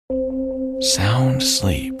Sound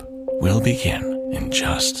sleep will begin in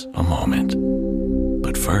just a moment.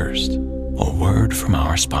 But first, a word from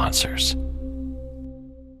our sponsors.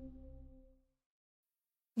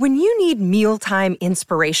 When you need mealtime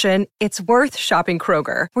inspiration, it's worth shopping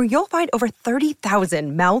Kroger, where you'll find over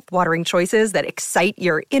 30,000 mouth-watering choices that excite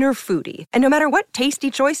your inner foodie. And no matter what tasty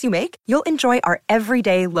choice you make, you'll enjoy our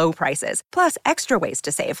everyday low prices, plus extra ways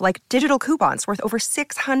to save, like digital coupons worth over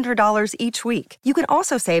 $600 each week. You can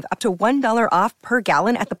also save up to $1 off per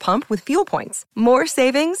gallon at the pump with fuel points. More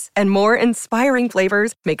savings and more inspiring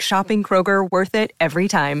flavors make shopping Kroger worth it every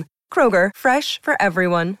time. Kroger, fresh for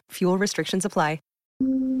everyone. Fuel restrictions apply.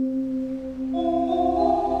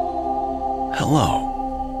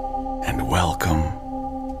 Hello, and welcome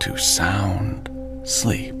to Sound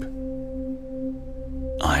Sleep.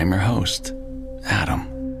 I'm your host, Adam.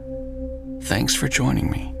 Thanks for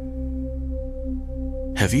joining me.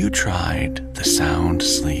 Have you tried the Sound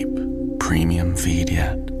Sleep premium feed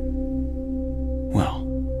yet? Well,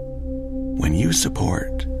 when you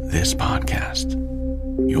support this podcast,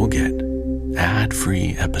 you'll get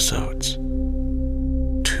ad-free episodes,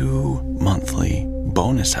 2 monthly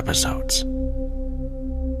bonus episodes,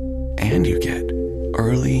 and you get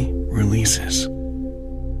early releases,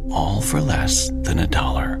 all for less than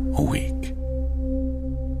 $1 a week.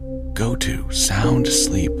 Go to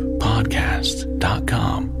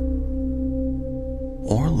soundsleeppodcast.com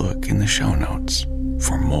or look in the show notes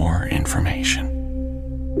for more information.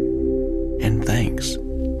 And thanks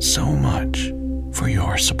so much for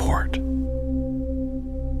your support.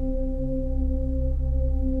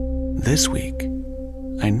 This week,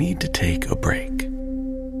 I need to take a break,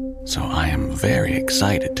 so I am very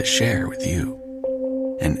excited to share with you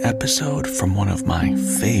an episode from one of my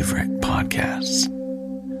favorite podcasts,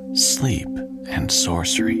 Sleep and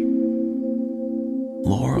Sorcery.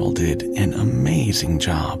 Laurel did an amazing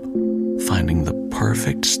job finding the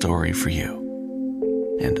perfect story for you,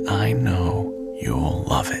 and I know you'll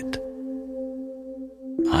love it.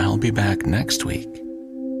 I'll be back next week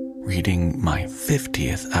reading my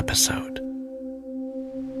 50th episode.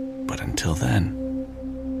 But until then,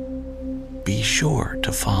 be sure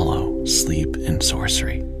to follow Sleep and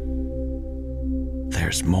Sorcery.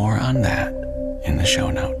 There's more on that in the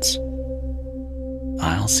show notes.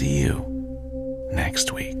 I'll see you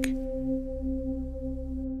next week.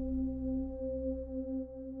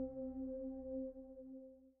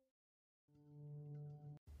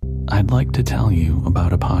 I'd like to tell you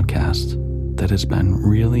about a podcast that has been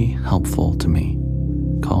really helpful to me,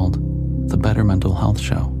 called The Better Mental Health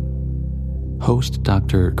Show. Host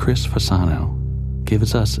Dr. Chris Fasano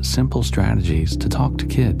gives us simple strategies to talk to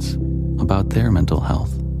kids about their mental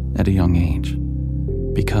health at a young age.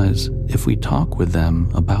 Because if we talk with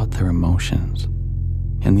them about their emotions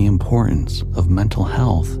and the importance of mental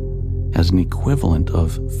health as an equivalent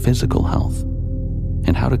of physical health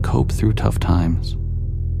and how to cope through tough times,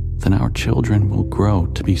 then our children will grow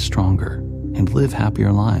to be stronger and live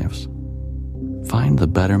happier lives. Find the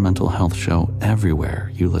Better Mental Health Show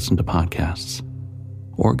everywhere you listen to podcasts,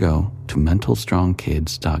 or go to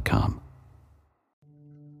mentalstrongkids.com.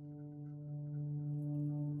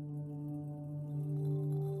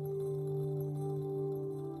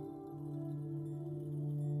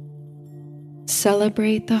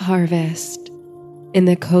 Celebrate the harvest in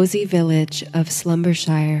the cozy village of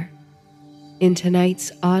Slumbershire in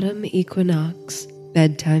tonight's autumn equinox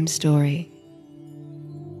bedtime story.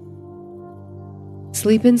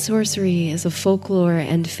 Sleep and Sorcery is a folklore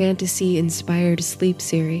and fantasy-inspired sleep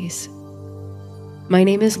series. My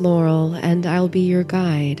name is Laurel, and I'll be your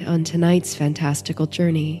guide on tonight's fantastical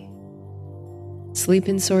journey. Sleep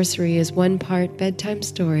and Sorcery is 1 part bedtime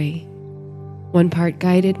story, 1 part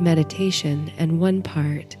guided meditation, and 1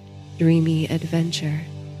 part dreamy adventure.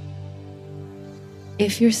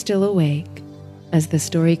 If you're still awake, as the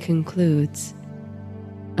story concludes,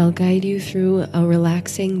 I'll guide you through a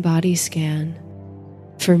relaxing body scan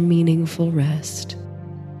for meaningful rest.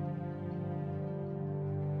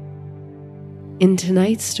 In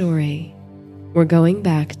tonight's story, we're going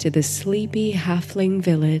back to the sleepy halfling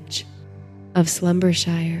village of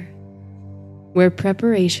Slumbershire, where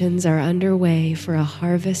preparations are underway for a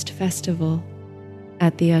harvest festival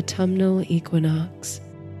at the autumnal equinox.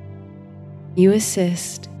 You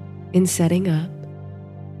assist in setting up,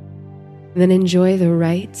 then enjoy the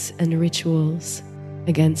rites and rituals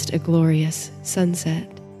against a glorious sunset.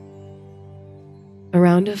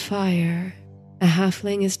 Around a fire, a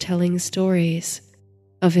halfling is telling stories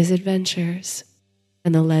of his adventures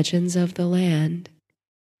and the legends of the land.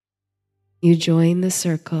 You join the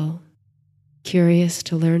circle, curious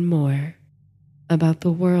to learn more about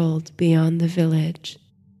the world beyond the village.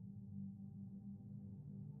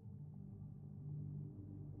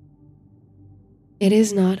 It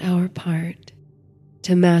is not our part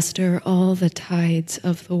to master all the tides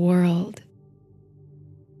of the world,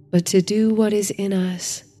 but to do what is in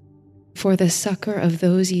us for the succor of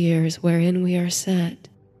those years wherein we are set,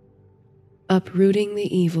 uprooting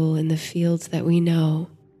the evil in the fields that we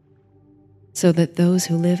know, so that those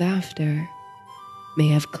who live after may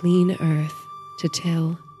have clean earth to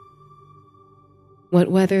till.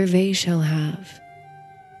 What weather they shall have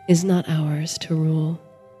is not ours to rule.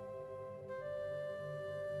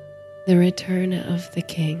 The Return of the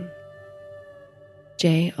King.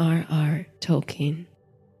 J.R.R. Tolkien.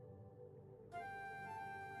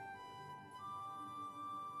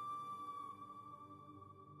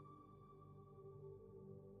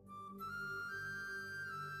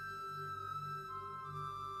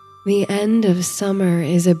 The end of summer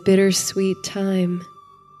is a bittersweet time.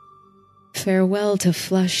 Farewell to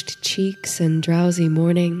flushed cheeks and drowsy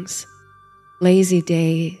mornings, lazy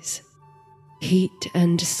days, heat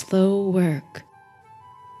and slow work,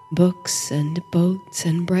 books and boats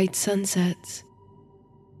and bright sunsets.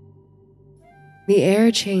 The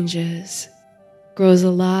air changes, grows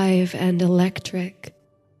alive and electric,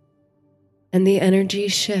 and the energy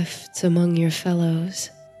shifts among your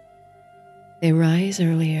fellows. They rise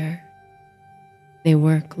earlier, they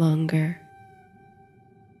work longer.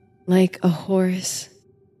 Like a horse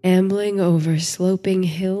ambling over sloping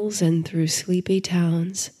hills and through sleepy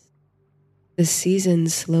towns, the season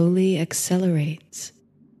slowly accelerates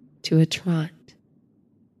to a trot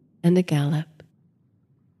and a gallop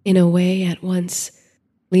in a way at once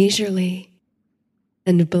leisurely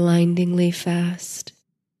and blindingly fast.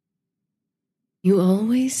 You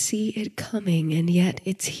always see it coming, and yet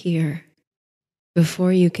it's here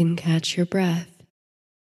before you can catch your breath.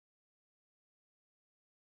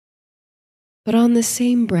 But on the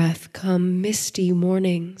same breath come misty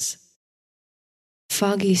mornings,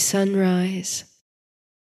 foggy sunrise,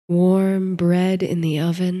 warm bread in the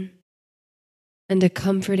oven, and a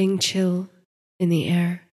comforting chill in the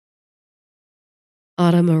air.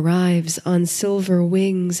 Autumn arrives on silver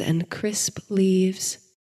wings and crisp leaves.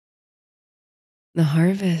 The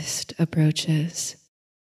harvest approaches.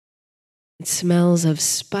 It smells of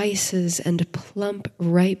spices and plump,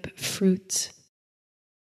 ripe fruits.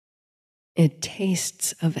 It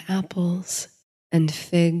tastes of apples and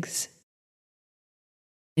figs.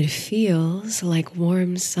 It feels like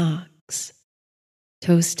warm socks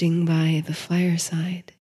toasting by the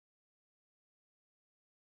fireside.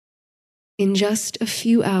 In just a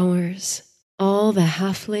few hours, all the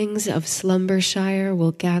halflings of Slumbershire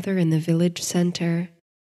will gather in the village center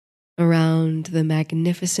around the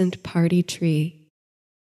magnificent party tree,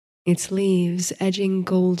 its leaves edging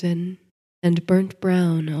golden and burnt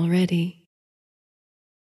brown already.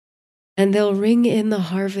 And they'll ring in the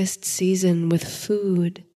harvest season with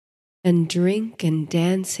food and drink and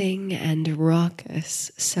dancing and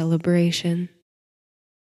raucous celebration.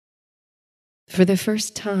 For the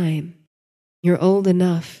first time, you're old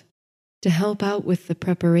enough to help out with the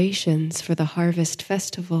preparations for the harvest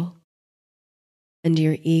festival, and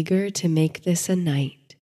you're eager to make this a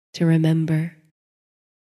night to remember.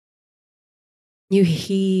 You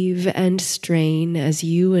heave and strain as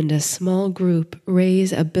you and a small group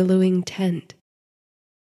raise a billowing tent.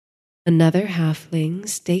 Another halfling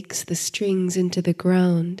stakes the strings into the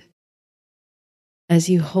ground. As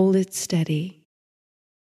you hold it steady,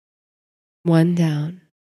 one down,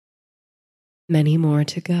 many more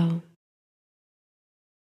to go.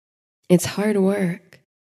 It's hard work,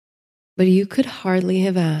 but you could hardly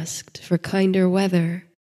have asked for kinder weather.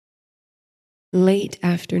 Late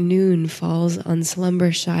afternoon falls on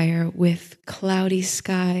Slumbershire with cloudy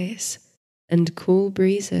skies and cool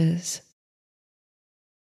breezes.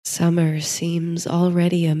 Summer seems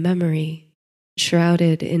already a memory,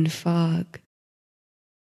 shrouded in fog.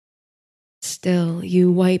 Still,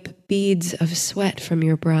 you wipe beads of sweat from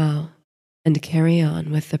your brow and carry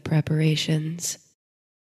on with the preparations.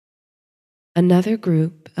 Another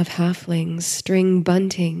group of halflings string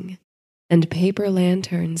bunting and paper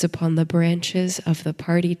lanterns upon the branches of the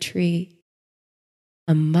party tree,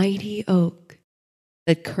 a mighty oak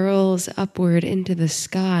that curls upward into the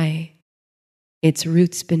sky, its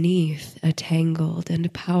roots beneath a tangled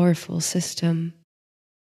and powerful system.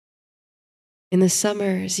 In the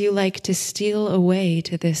summers, you like to steal away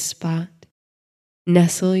to this spot,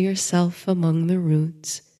 nestle yourself among the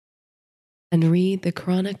roots, and read the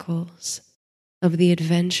chronicles of the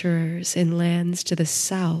adventurers in lands to the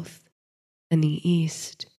south and the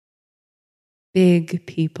east. Big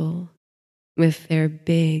people with their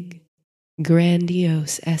big,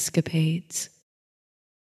 grandiose escapades.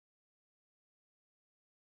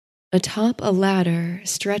 Atop a ladder,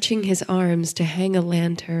 stretching his arms to hang a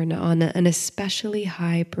lantern on an especially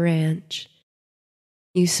high branch,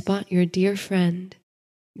 you spot your dear friend,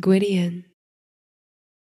 Gwydion.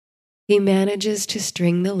 He manages to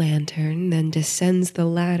string the lantern, then descends the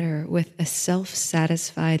ladder with a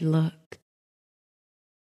self-satisfied look.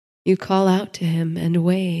 You call out to him and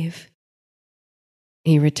wave.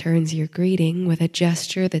 He returns your greeting with a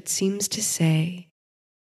gesture that seems to say,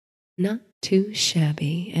 "Not too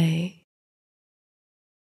shabby, eh?"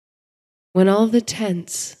 When all the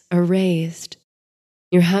tents are raised,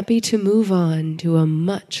 you're happy to move on to a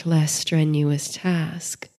much less strenuous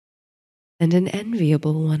task, and an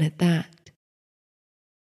enviable one at that.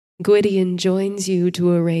 Gwydion joins you to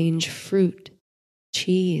arrange fruit,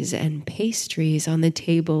 cheese, and pastries on the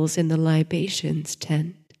tables in the libations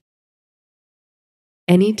tent.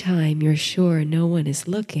 Any time you're sure no one is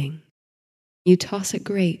looking, you toss a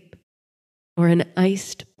grape or an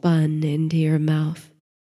iced bun into your mouth.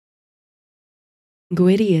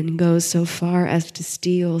 Gwydion goes so far as to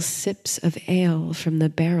steal sips of ale from the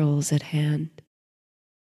barrels at hand.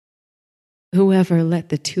 Whoever let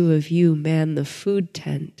the two of you man the food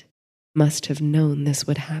tent must have known this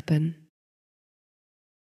would happen.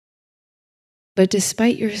 But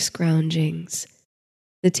despite your scroungings,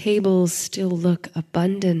 the tables still look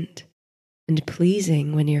abundant and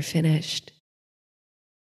pleasing when you're finished.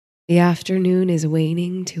 The afternoon is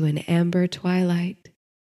waning to an amber twilight,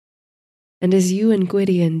 and as you and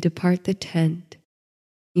Gwydion depart the tent,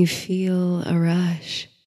 you feel a rush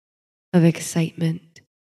of excitement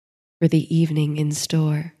for the evening in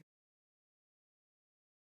store.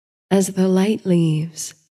 As the light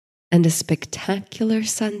leaves and a spectacular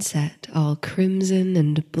sunset all crimson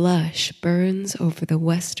and blush burns over the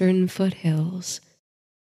western foothills,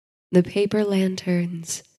 the paper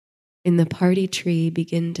lanterns in the party tree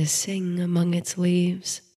begin to sing among its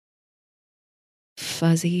leaves.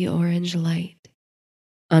 Fuzzy orange light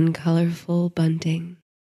on colorful bunting.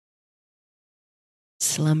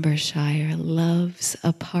 Slumbershire loves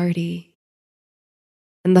a party,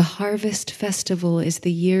 and the harvest festival is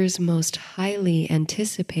the year's most highly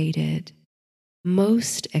anticipated,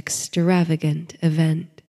 most extravagant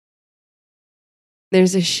event.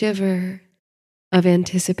 There's a shiver of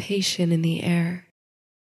anticipation in the air.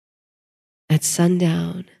 At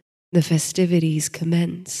sundown, the festivities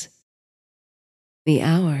commence. The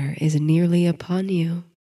hour is nearly upon you.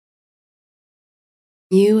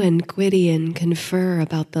 You and Gwydion confer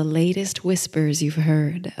about the latest whispers you've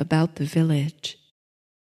heard about the village.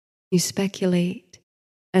 You speculate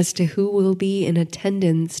as to who will be in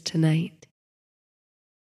attendance tonight.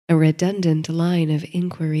 A redundant line of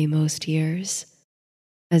inquiry most years,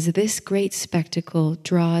 as this great spectacle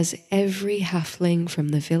draws every halfling from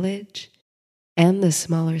the village and the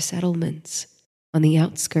smaller settlements on the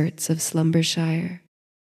outskirts of Slumbershire.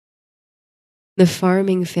 The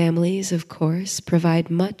farming families, of course, provide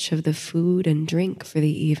much of the food and drink for the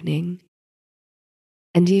evening,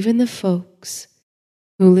 and even the folks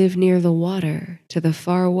who live near the water to the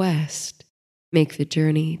far west make the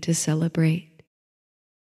journey to celebrate.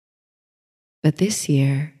 But this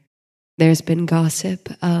year, there's been gossip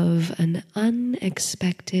of an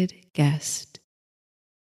unexpected guest.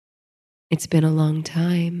 It's been a long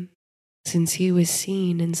time since he was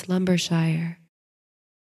seen in Slumbershire,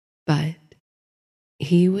 but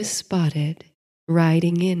he was spotted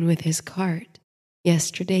riding in with his cart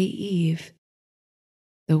yesterday eve.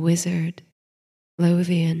 The wizard,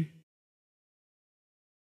 Lothian.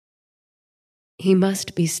 He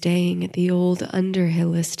must be staying at the old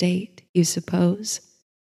Underhill estate, you suppose.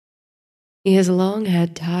 He has long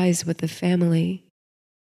had ties with the family,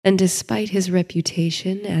 and despite his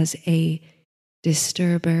reputation as a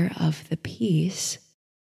disturber of the peace,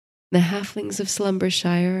 the halflings of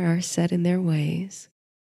Slumbershire are set in their ways.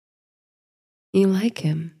 You like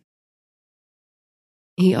him.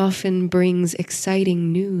 He often brings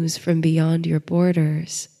exciting news from beyond your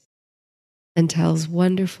borders and tells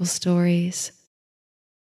wonderful stories,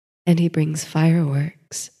 and he brings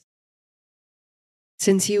fireworks.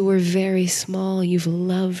 Since you were very small, you've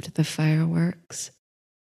loved the fireworks,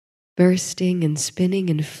 bursting and spinning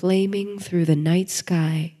and flaming through the night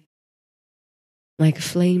sky like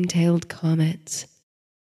flame-tailed comets.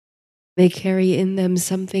 They carry in them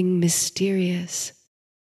something mysterious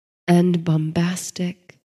and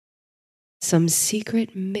bombastic, some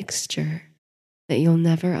secret mixture that you'll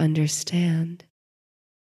never understand.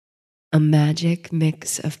 A magic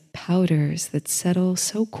mix of powders that settle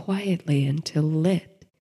so quietly until lit,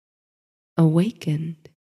 awakened,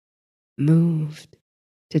 moved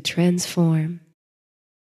to transform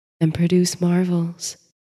and produce marvels.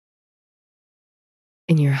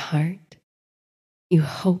 In your heart, you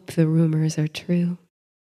hope the rumors are true.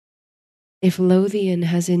 If Lothian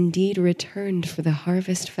has indeed returned for the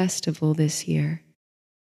harvest festival this year,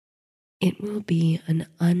 it will be an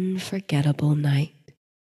unforgettable night.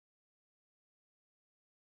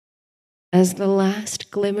 As the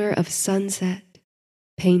last glimmer of sunset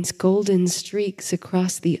paints golden streaks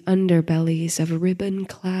across the underbellies of ribbon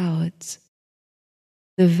clouds,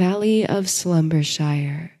 the valley of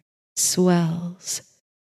Slumbershire swells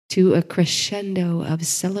to a crescendo of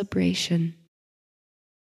celebration.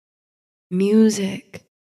 Music,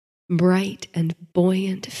 bright and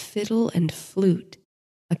buoyant fiddle and flute,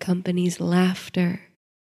 accompanies laughter,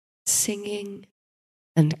 singing,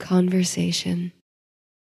 and conversation.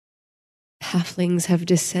 Halflings have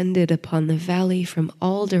descended upon the valley from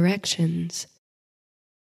all directions,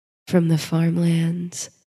 from the farmlands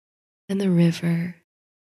and the river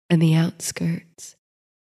and the outskirts.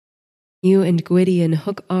 You and Gwydion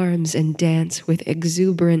hook arms and dance with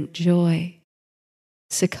exuberant joy,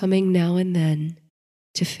 succumbing now and then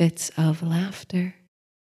to fits of laughter.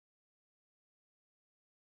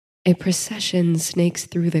 A procession snakes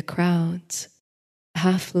through the crowds,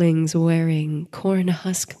 halflings wearing corn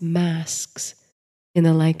husk masks in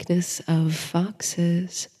the likeness of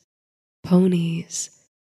foxes, ponies,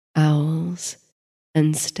 owls,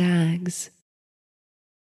 and stags,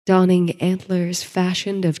 donning antlers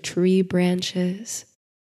fashioned of tree branches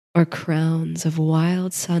or crowns of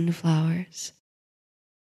wild sunflowers.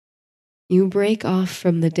 You break off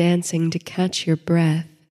from the dancing to catch your breath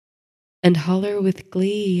and holler with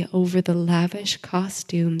glee over the lavish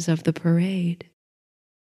costumes of the parade.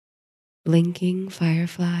 Blinking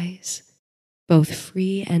fireflies, both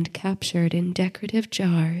free and captured in decorative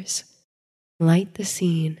jars, light the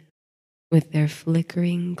scene with their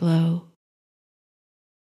flickering glow.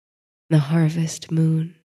 The harvest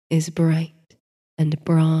moon is bright and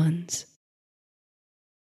bronze.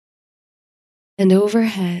 And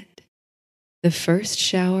overhead, the first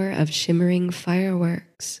shower of shimmering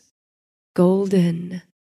fireworks, golden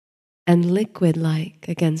and liquid-like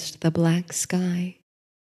against the black sky,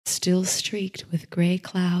 still streaked with gray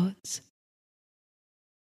clouds.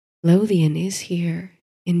 Lothian is here,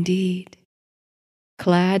 indeed.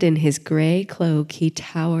 Clad in his gray cloak, he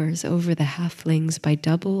towers over the halflings by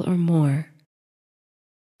double or more.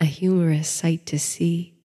 A humorous sight to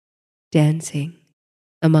see, dancing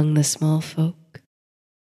among the small folk.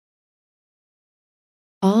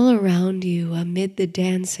 All around you, amid the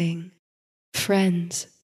dancing, friends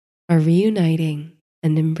are reuniting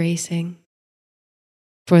and embracing.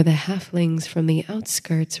 For the halflings from the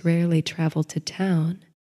outskirts rarely travel to town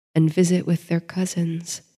and visit with their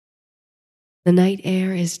cousins. The night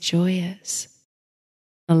air is joyous,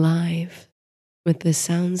 alive with the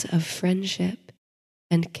sounds of friendship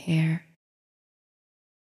and care.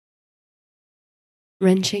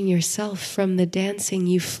 Wrenching yourself from the dancing,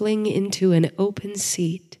 you fling into an open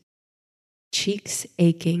seat, cheeks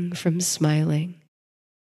aching from smiling,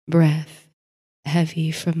 breath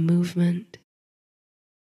heavy from movement.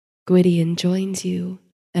 Gwydion joins you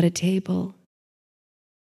at a table.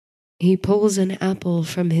 He pulls an apple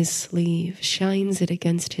from his sleeve, shines it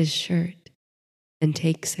against his shirt, and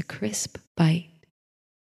takes a crisp bite.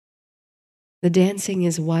 The dancing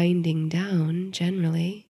is winding down,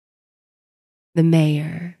 generally. The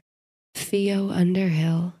mayor, Theo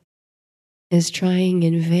Underhill, is trying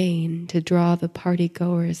in vain to draw the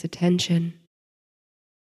partygoers' attention.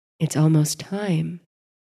 It's almost time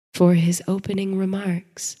for his opening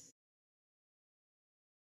remarks.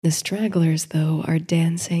 The stragglers, though, are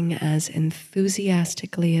dancing as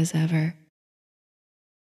enthusiastically as ever.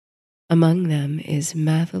 Among them is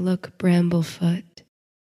Matholwch Bramblefoot,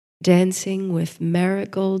 dancing with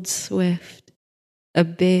Marigold Swift, a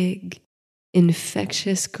big,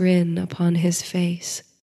 infectious grin upon his face.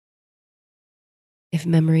 If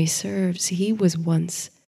memory serves, he was once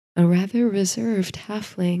a rather reserved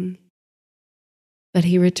halfling, but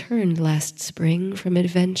he returned last spring from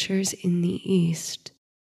adventures in the East,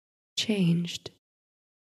 changed,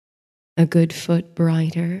 a good foot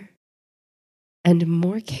brighter, and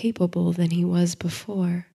more capable than he was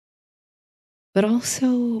before, but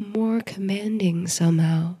also more commanding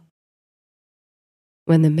somehow.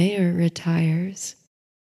 When the mayor retires,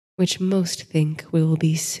 which most think will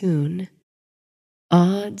be soon,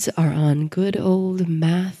 odds are on good old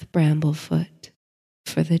Math Bramblefoot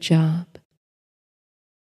for the job.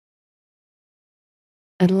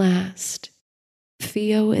 At last,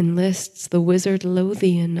 Theo enlists the wizard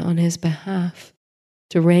Lothian on his behalf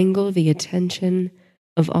to wrangle the attention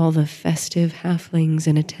of all the festive halflings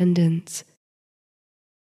in attendance.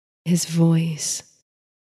 His voice,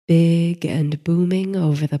 big and booming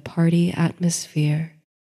over the party atmosphere,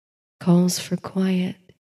 calls for quiet.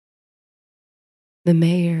 The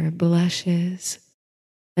mayor blushes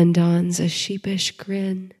and dons a sheepish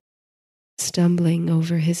grin, stumbling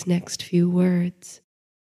over his next few words.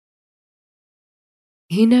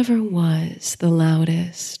 He never was the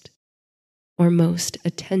loudest or most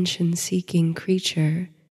attention-seeking creature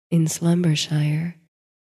in Slumbershire,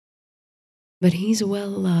 but he's well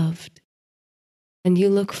loved, and you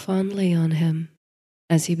look fondly on him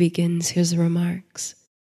as he begins his remarks.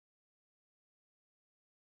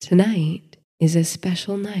 Tonight is a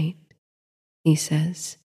special night, he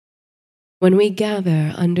says, when we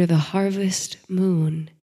gather under the harvest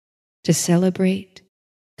moon to celebrate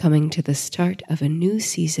coming to the start of a new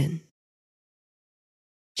season.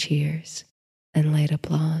 Cheers and light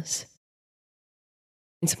applause.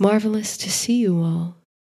 It's marvelous to see you all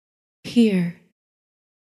here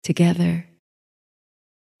together.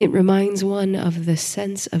 It reminds one of the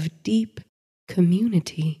sense of deep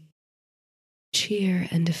community, cheer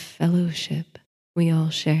and fellowship we all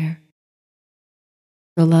share.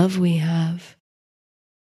 The love we have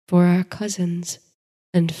for our cousins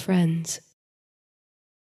and friends.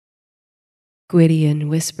 Gwydion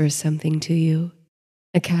whispers something to you,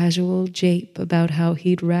 a casual jape about how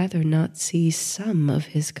he'd rather not see some of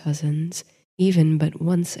his cousins even but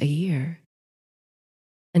once a year.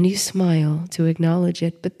 And you smile to acknowledge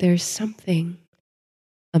it, but there's something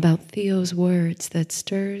about Theo's words that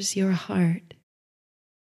stirs your heart.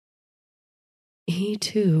 He,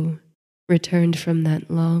 too, returned from that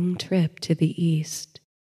long trip to the east,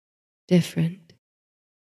 different.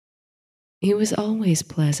 He was always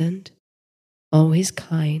pleasant, always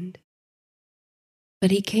kind,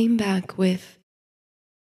 but he came back with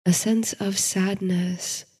a sense of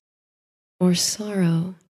sadness or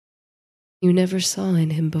sorrow you never saw in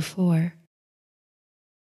him before,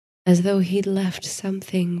 as though he'd left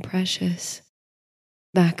something precious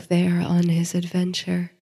back there on his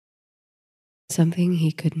adventure, something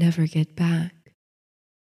he could never get back.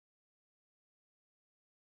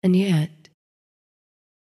 And yet,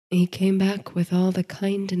 he came back with all the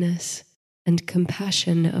kindness and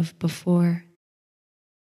compassion of before.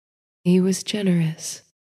 He was generous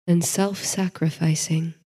and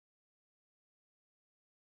self-sacrificing.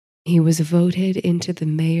 He was voted into the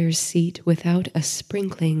mayor's seat without a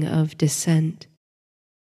sprinkling of dissent,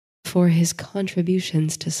 for his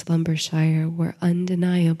contributions to Slumbershire were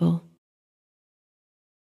undeniable.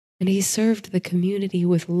 And he served the community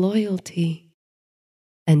with loyalty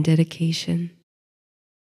and dedication.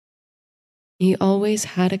 He always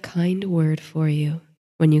had a kind word for you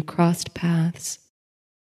when you crossed paths.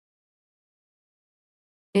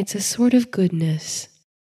 It's a sort of goodness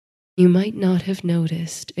you might not have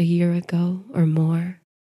noticed a year ago or more.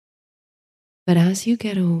 But as you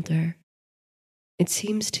get older, it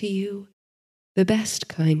seems to you the best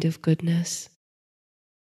kind of goodness.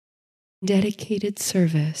 Dedicated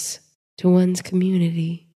service to one's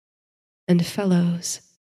community and fellows.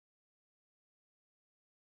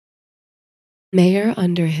 Mayor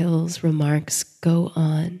Underhill's remarks go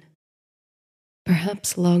on,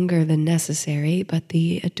 perhaps longer than necessary, but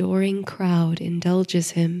the adoring crowd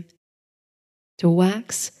indulges him to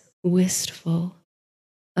wax wistful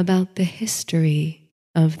about the history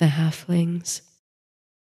of the halflings.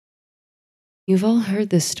 You've all heard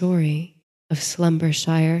the story of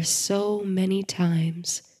Slumbershire so many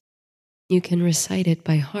times you can recite it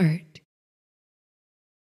by heart.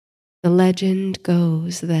 The legend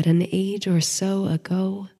goes that an age or so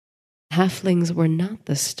ago, halflings were not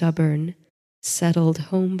the stubborn, settled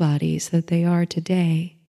homebodies that they are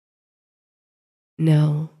today.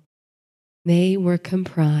 No, they were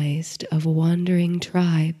comprised of wandering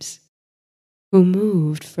tribes who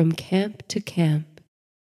moved from camp to camp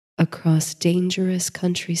across dangerous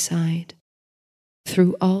countryside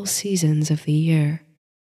through all seasons of the year,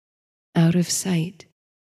 out of sight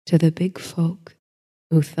to the big folk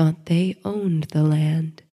who thought they owned the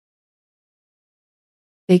land.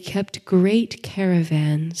 They kept great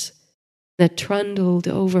caravans that trundled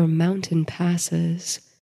over mountain passes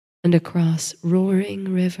and across roaring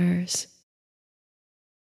rivers.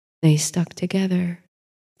 They stuck together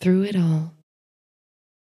through it all,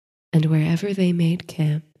 and wherever they made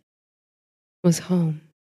camp was home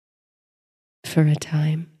for a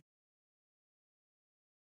time.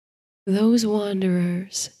 Those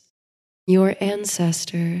wanderers, your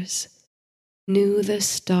ancestors, knew the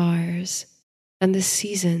stars and the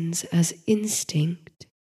seasons as instinct.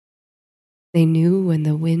 They knew when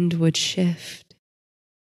the wind would shift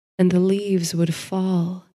and the leaves would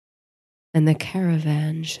fall and the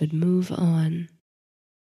caravan should move on.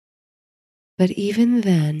 But even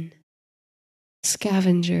then,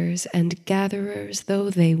 scavengers and gatherers though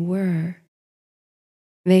they were,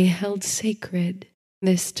 they held sacred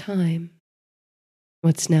this time,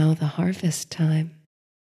 what's now the harvest time,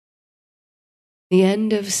 the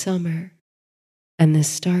end of summer and the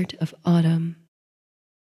start of autumn,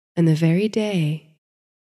 and the very day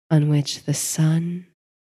on which the sun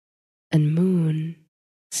and moon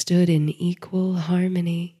stood in equal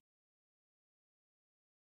harmony.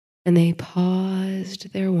 And they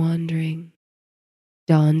paused their wandering,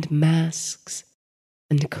 donned masks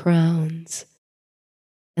and crowns,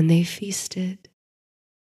 and they feasted.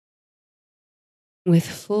 With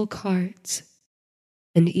full carts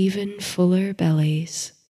and even fuller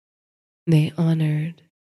bellies, they honored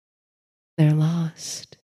their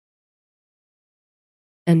lost.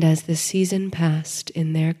 And as the season passed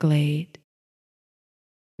in their glade,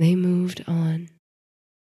 they moved on.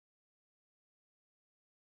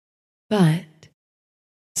 But,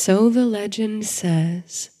 so the legend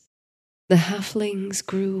says, the halflings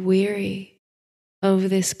grew weary of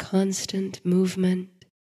this constant movement.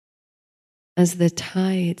 As the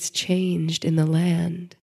tides changed in the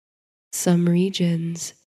land, some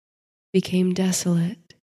regions became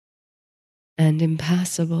desolate and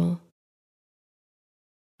impassable.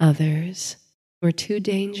 Others were too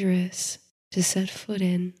dangerous to set foot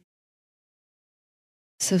in.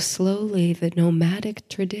 So slowly the nomadic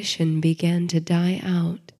tradition began to die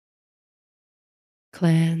out.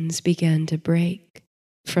 Clans began to break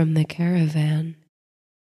from the caravan,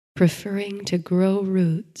 preferring to grow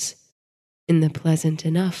roots in the pleasant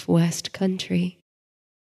enough West Country.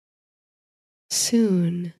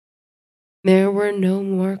 Soon, there were no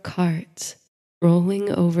more carts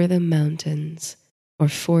rolling over the mountains or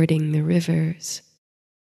fording the rivers.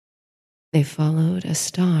 They followed a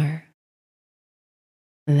star.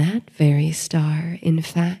 That very star, in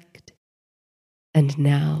fact. And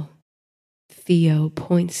now, Theo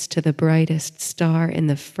points to the brightest star in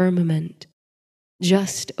the firmament,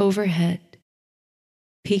 just overhead,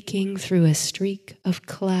 peeking through a streak of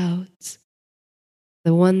clouds,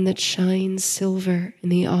 the one that shines silver in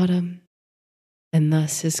the autumn, and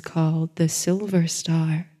thus is called the Silver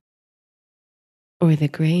Star, or the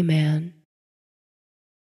Gray Man.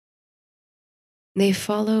 They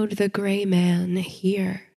followed the Gray Man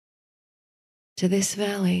here, to this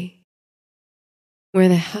valley, where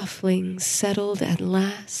the halflings settled at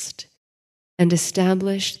last and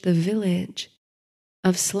established the village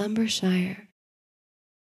of Slumbershire,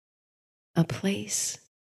 a place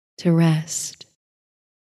to rest.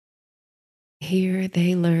 Here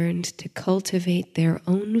they learned to cultivate their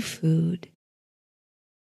own food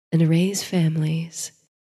and raise families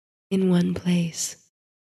in one place,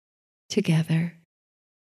 together.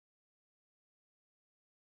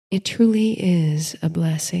 It truly is a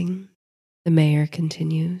blessing, the mayor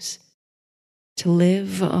continues, to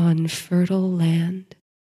live on fertile land,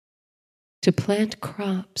 to plant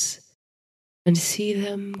crops and see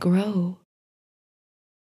them grow,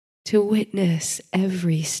 to witness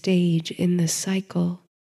every stage in the cycle,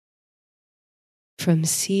 from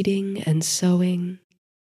seeding and sowing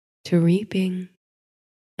to reaping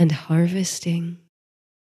and harvesting,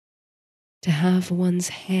 to have one's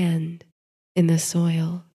hand in the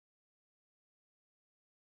soil.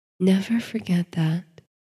 Never forget that,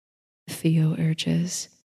 Theo urges.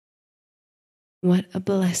 What a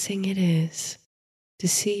blessing it is to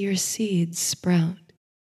see your seeds sprout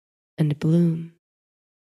and bloom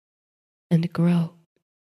and grow.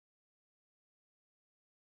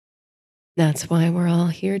 That's why we're all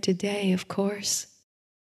here today, of course,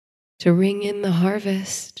 to ring in the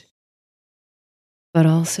harvest, but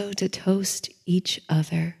also to toast each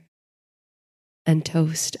other and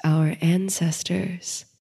toast our ancestors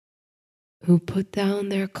who put down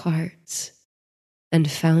their carts and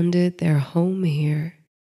founded their home here.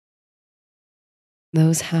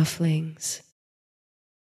 Those halflings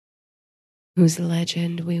whose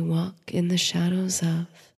legend we walk in the shadows of.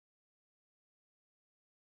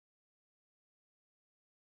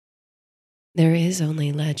 There is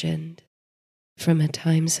only legend from a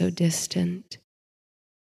time so distant,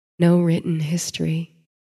 no written history.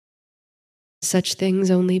 Such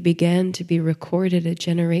things only began to be recorded a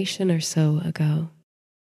generation or so ago,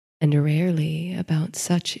 and rarely about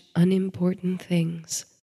such unimportant things.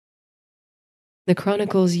 The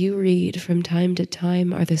chronicles you read from time to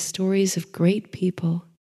time are the stories of great people,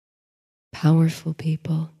 powerful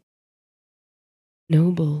people,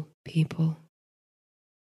 noble people,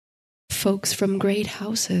 folks from great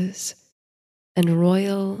houses and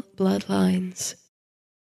royal bloodlines.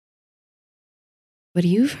 But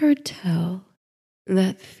you've heard tell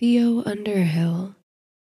that Theo Underhill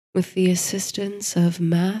with the assistance of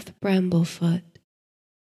Math Bramblefoot,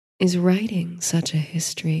 is writing such a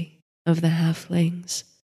history of the halflings,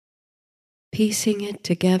 piecing it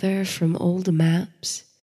together from old maps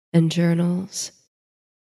and journals,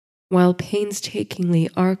 while painstakingly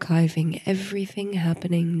archiving everything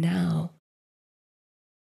happening now.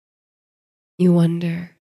 You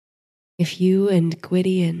wonder if you and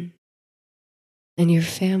Gwydion and your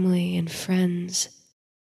family and friends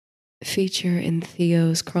feature in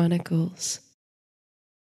Theo's chronicles.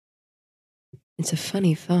 It's a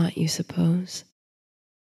funny thought, you suppose,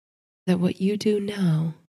 that what you do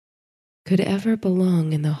now could ever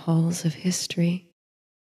belong in the halls of history.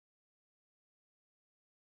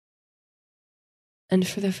 And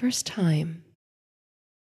for the first time,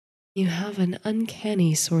 you have an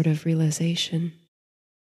uncanny sort of realization.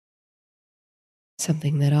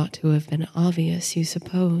 Something that ought to have been obvious, you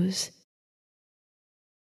suppose,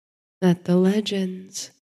 that the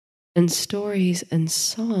legends and stories and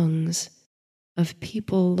songs of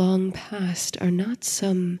people long past are not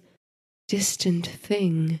some distant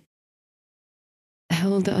thing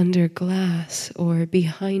held under glass or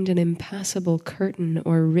behind an impassable curtain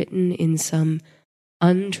or written in some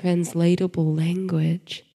untranslatable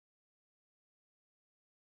language.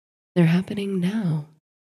 They're happening now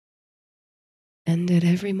and at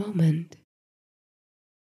every moment.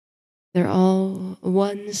 They're all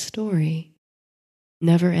one story,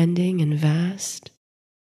 never-ending and vast,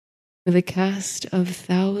 with a cast of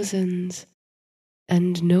thousands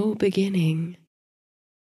and no beginning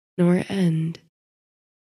nor end.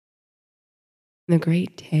 The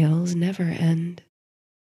great tales never end.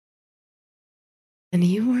 And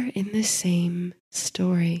you are in the same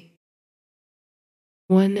story,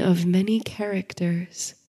 one of many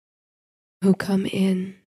characters who come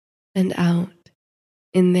in and out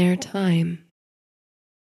in their time.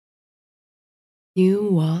 You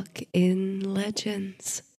walk in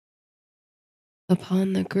legends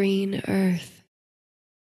upon the green earth.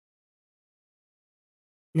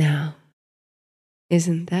 Now,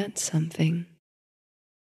 isn't that something?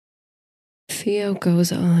 Theo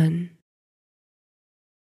goes on.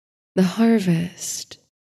 The harvest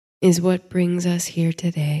is what brings us here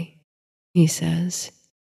today, he says.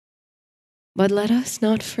 But let us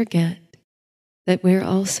not forget that we're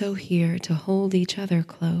also here to hold each other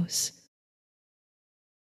close,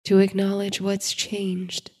 to acknowledge what's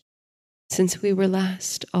changed since we were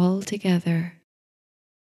last all together,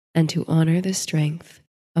 and to honor the strength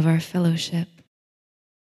of our fellowship.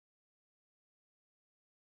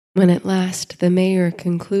 When at last the mayor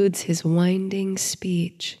concludes his winding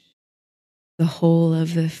speech, the whole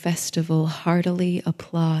of the festival heartily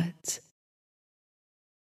applauds.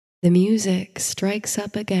 The music strikes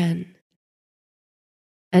up again,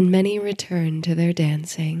 and many return to their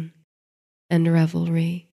dancing and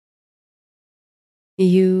revelry.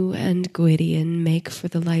 You and Gwydion make for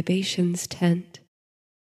the libations' tent,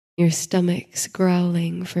 your stomachs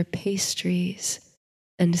growling for pastries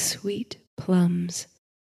and sweet plums.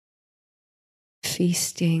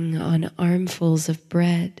 Feasting on armfuls of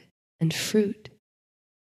bread and fruit,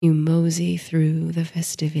 you mosey through the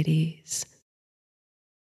festivities.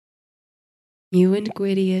 You and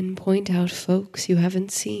Gwydion point out folks you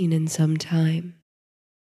haven't seen in some time.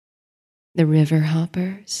 The river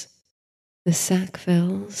hoppers, the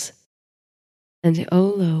Sackvilles, and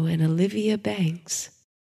Olo and Olivia Banks,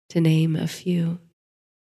 to name a few.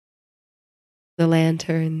 The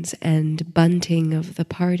lanterns and bunting of the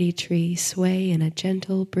party tree sway in a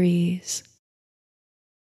gentle breeze.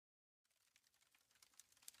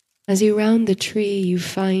 As you round the tree, you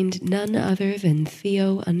find none other than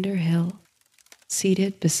Theo Underhill,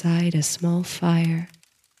 seated beside a small fire,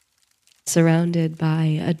 surrounded by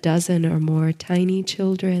a dozen or more tiny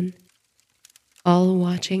children, all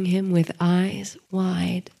watching him with eyes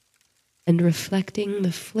wide and reflecting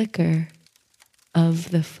the flicker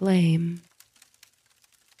of the flame.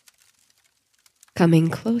 Coming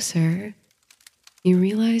closer, you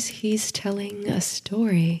realize he's telling a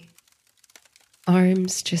story,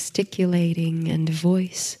 arms gesticulating and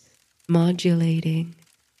voice modulating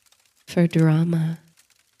for drama.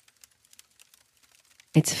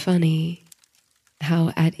 It's funny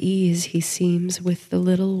how at ease he seems with the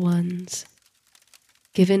little ones,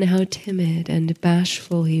 given how timid and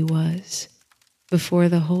bashful he was before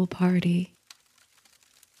the whole party.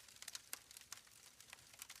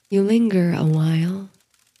 You linger a while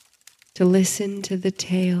to listen to the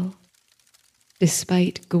tale,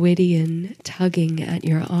 despite Gwydion tugging at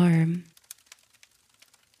your arm.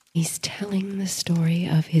 He's telling the story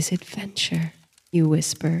of his adventure, you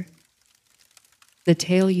whisper, the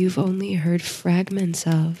tale you've only heard fragments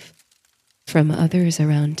of from others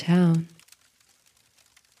around town.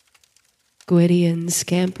 Gwydion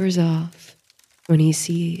scampers off when he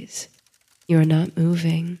sees you're not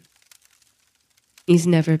moving. He's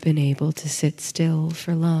never been able to sit still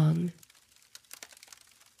for long.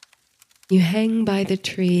 You hang by the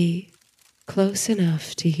tree close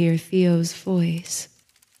enough to hear Theo's voice,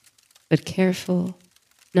 but careful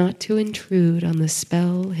not to intrude on the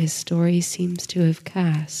spell his story seems to have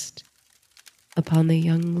cast upon the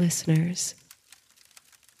young listeners.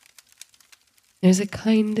 There's a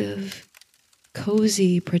kind of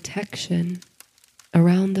cozy protection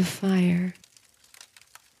around the fire,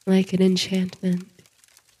 like an enchantment,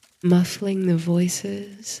 muffling the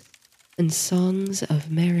voices and songs of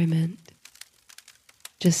merriment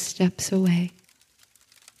just steps away.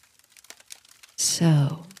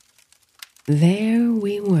 So, there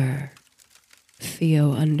we were,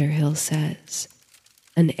 Theo Underhill says,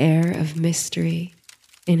 an air of mystery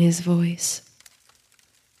in his voice.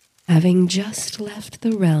 Having just left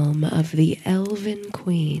the realm of the Elven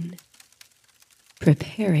Queen,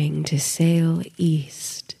 preparing to sail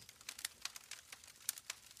east.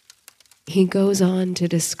 He goes on to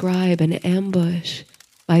describe an ambush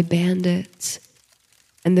by bandits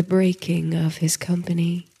and the breaking of his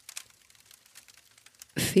company.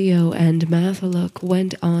 Theo and Mathaluk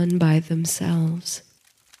went on by themselves,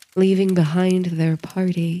 leaving behind their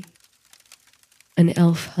party an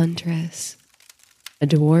elf huntress, a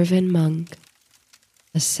dwarven monk,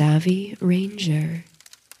 a savvy ranger,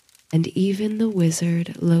 and even the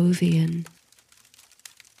wizard Lothian.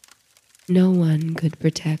 No one could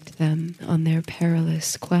protect them on their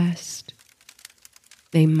perilous quest.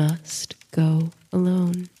 They must go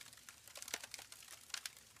alone.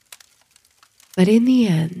 But in the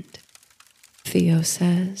end, Theo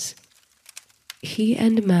says, he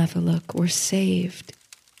and Mathaluk were saved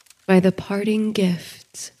by the parting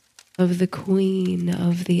gifts of the Queen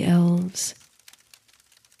of the Elves,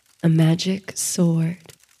 a magic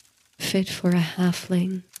sword fit for a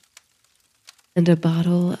halfling, and a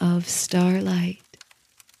bottle of starlight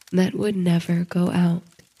that would never go out.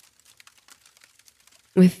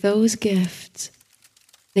 With those gifts,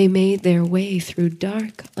 they made their way through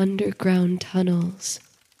dark underground tunnels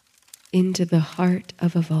into the heart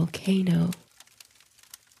of a volcano,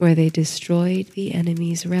 where they destroyed the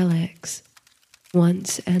enemy's relics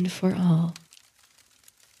once and for all.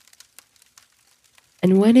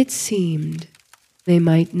 And when it seemed they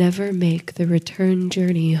might never make the return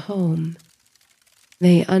journey home,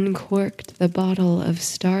 they uncorked the bottle of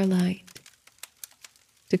starlight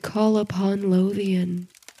to call upon Lothian,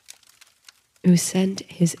 who sent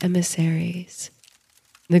his emissaries,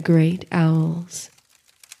 the great owls,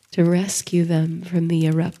 to rescue them from the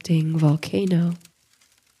erupting volcano.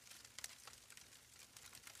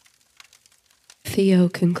 Theo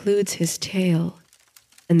concludes his tale,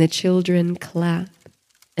 and the children clap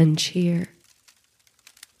and cheer.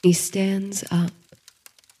 He stands up,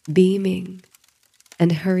 beaming,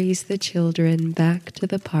 and hurries the children back to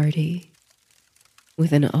the party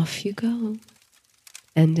with an off you go,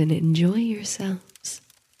 and an enjoy yourselves,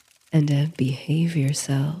 and a behave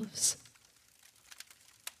yourselves.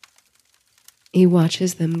 He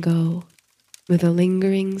watches them go with a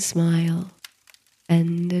lingering smile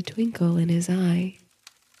and a twinkle in his eye.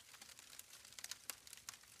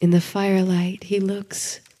 In the firelight, he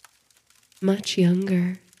looks much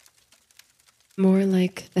younger, more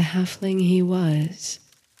like the halfling he was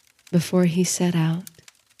before he set out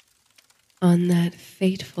on that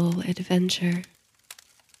fateful adventure.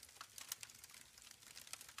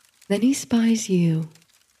 Then he spies you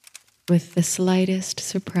with the slightest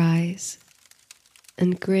surprise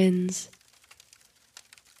and grins.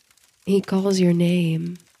 He calls your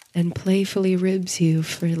name and playfully ribs you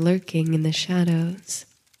for lurking in the shadows.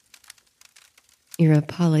 You're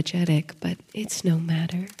apologetic, but it's no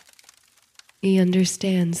matter. He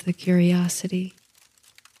understands the curiosity.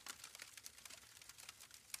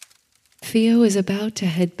 Theo is about to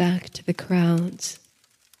head back to the crowds.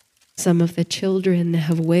 Some of the children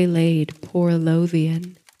have waylaid poor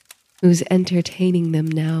Lothian, who's entertaining them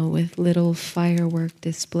now with little firework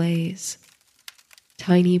displays,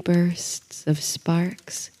 tiny bursts of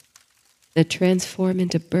sparks that transform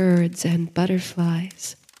into birds and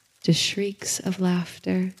butterflies to shrieks of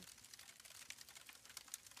laughter.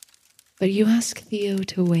 But you ask Theo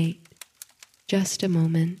to wait just a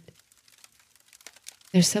moment.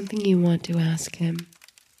 There's something you want to ask him.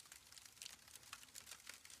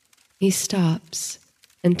 He stops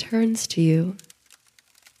and turns to you.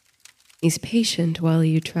 He's patient while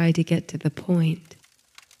you try to get to the point.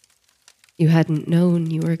 You hadn't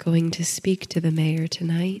known you were going to speak to the mayor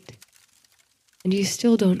tonight. and you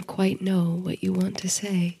still don't quite know what you want to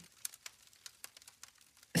say.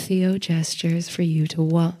 Theo gestures for you to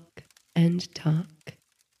walk and talk,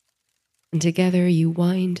 and together you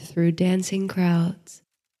wind through dancing crowds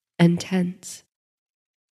and tents.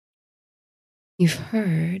 You've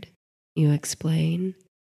heard, you explain,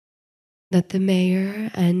 that the mayor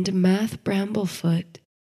and Math Bramblefoot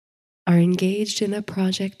are engaged in a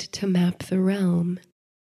project to map the realm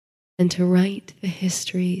and to write the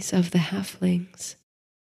histories of the halflings,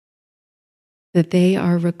 that they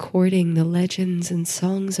are recording the legends and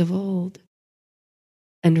songs of old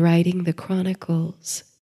and writing the chronicles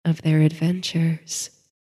of their adventures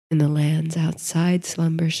in the lands outside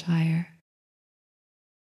Slumbershire.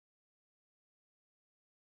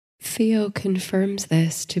 Theo confirms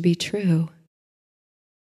this to be true.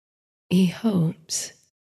 He hopes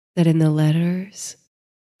that in the letters,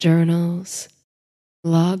 journals,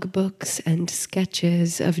 logbooks, and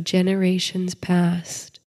sketches of generations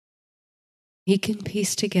past, he can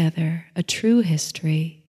piece together a true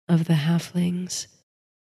history of the halflings,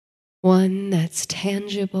 one that's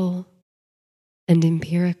tangible and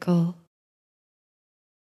empirical.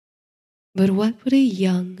 But what would a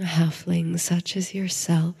young halfling such as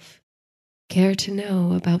yourself care to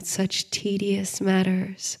know about such tedious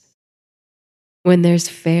matters when there's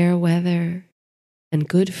fair weather and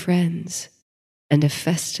good friends and a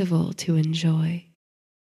festival to enjoy?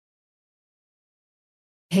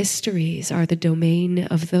 Histories are the domain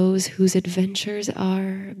of those whose adventures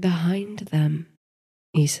are behind them,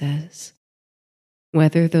 he says,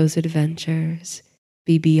 whether those adventures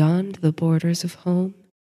be beyond the borders of home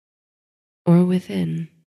or within.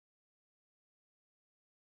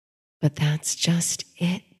 But that's just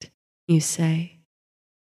it, you say.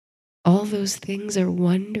 All those things are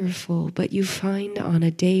wonderful, but you find on a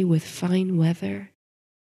day with fine weather,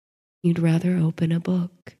 you'd rather open a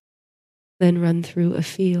book than run through a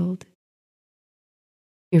field.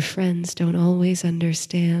 Your friends don't always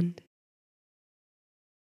understand.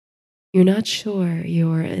 You're not sure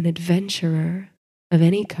you're an adventurer of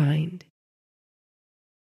any kind,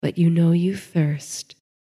 but you know you thirst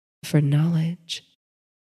for knowledge.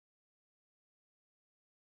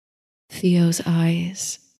 Theo's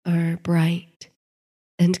eyes are bright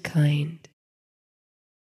and kind.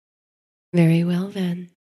 Very well then.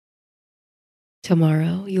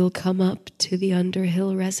 Tomorrow you'll come up to the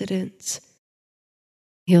Underhill residence.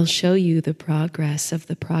 He'll show you the progress of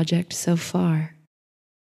the project so far.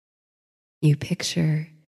 You picture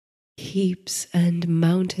heaps and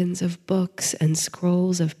mountains of books and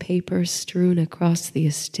scrolls of paper strewn across the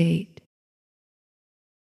estate.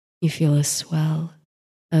 You feel a swell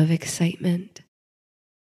of excitement.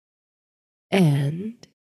 And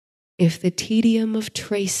if the tedium of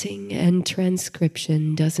tracing and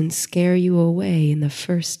transcription doesn't scare you away in the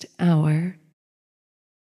first hour,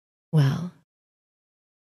 well,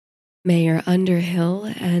 Mayor Underhill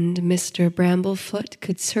and Mr. Bramblefoot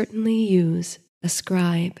could certainly use a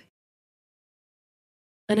scribe,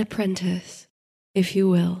 an apprentice, if you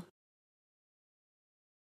will.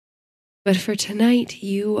 But for tonight,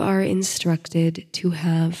 you are instructed to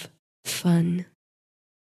have fun.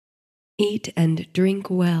 Eat and drink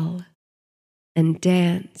well, and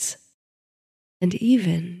dance, and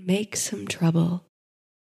even make some trouble.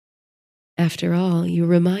 After all, you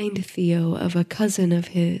remind Theo of a cousin of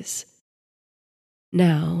his,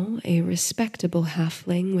 now a respectable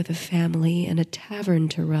halfling with a family and a tavern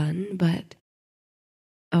to run, but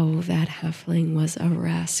oh, that halfling was a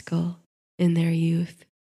rascal in their youth.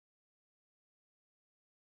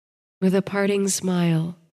 With a parting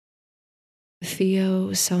smile,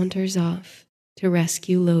 Theo saunters off to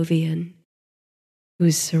rescue Lothian,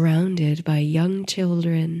 who's surrounded by young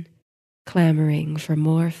children clamoring for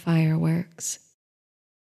more fireworks.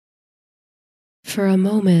 For a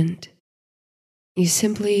moment, you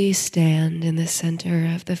simply stand in the center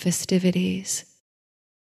of the festivities,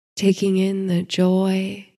 taking in the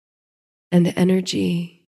joy and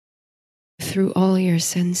energy through all your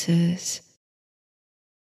senses.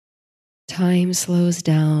 Time slows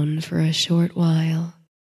down for a short while,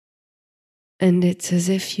 and it's as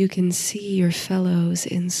if you can see your fellows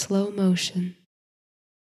in slow motion.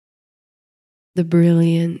 The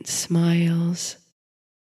brilliant smiles,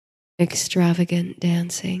 extravagant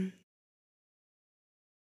dancing.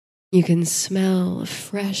 You can smell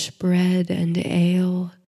fresh bread and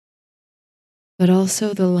ale, but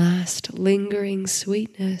also the last lingering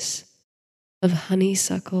sweetness of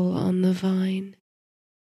honeysuckle on the vine,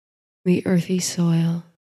 the earthy soil,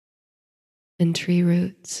 and tree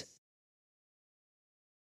roots.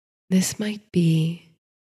 This might be,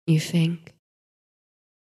 you think,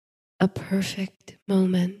 a perfect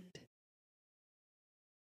moment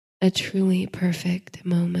a truly perfect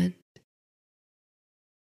moment.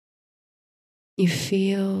 You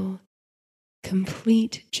feel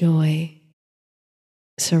complete joy,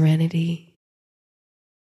 serenity,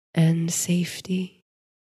 and safety.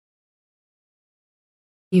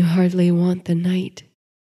 You hardly want the night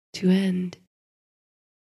to end.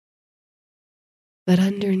 But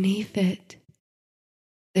underneath it,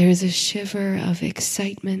 there is a shiver of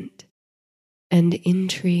excitement and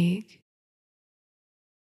intrigue.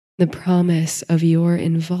 The promise of your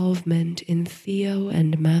involvement in Theo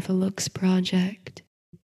and Mathaluk's project.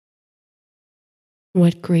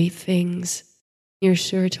 What great things you're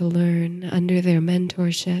sure to learn under their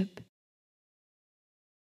mentorship.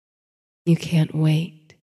 You can't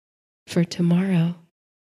wait for tomorrow.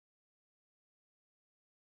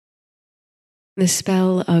 The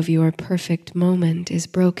spell of your perfect moment is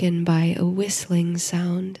broken by a whistling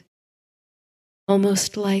sound,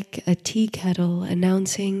 almost like a tea kettle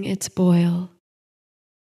announcing its boil.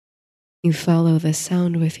 You follow the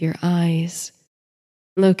sound with your eyes,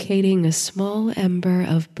 locating a small ember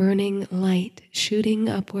of burning light shooting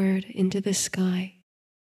upward into the sky.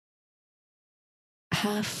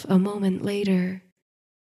 Half a moment later,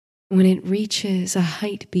 when it reaches a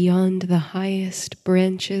height beyond the highest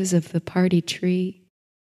branches of the party tree,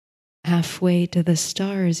 halfway to the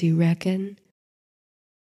stars, you reckon,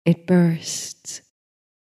 it bursts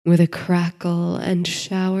with a crackle and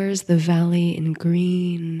showers the valley in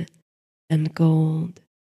green and gold.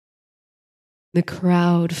 The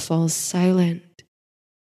crowd falls silent.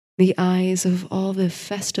 The eyes of all the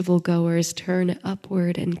festival goers turn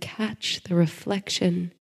upward and catch the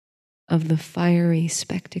reflection of the fiery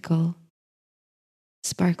spectacle,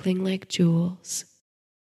 sparkling like jewels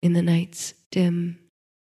in the night's dim.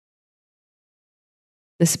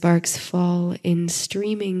 The sparks fall in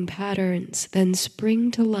streaming patterns, then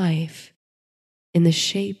spring to life in the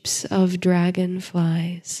shapes of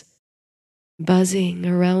dragonflies, buzzing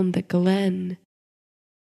around the glen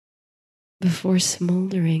before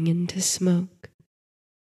smoldering into smoke.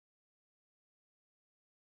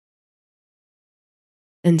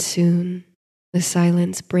 And soon the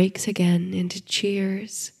silence breaks again into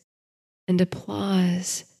cheers and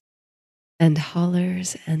applause and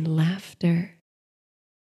hollers and laughter.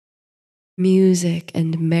 Music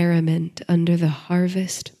and merriment under the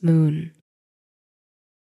harvest moon.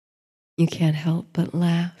 You can't help but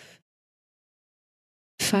laugh.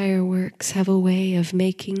 Fireworks have a way of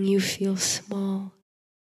making you feel small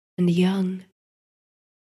and young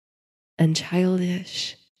and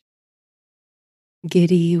childish,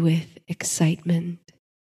 giddy with excitement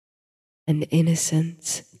and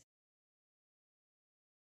innocence.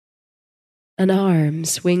 An arm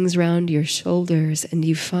swings round your shoulders and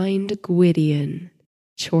you find Gwydion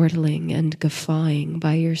chortling and guffawing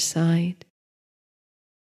by your side.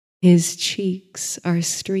 His cheeks are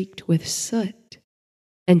streaked with soot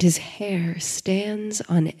and his hair stands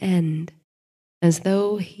on end as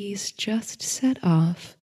though he's just set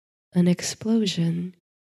off an explosion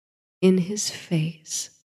in his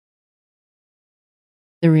face.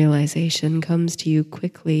 The realization comes to you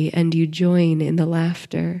quickly and you join in the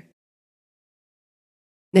laughter.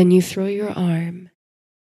 Then you throw your arm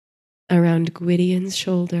around Gwydion's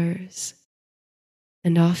shoulders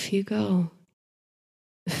and off you go,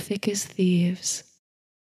 thick as thieves,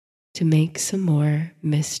 to make some more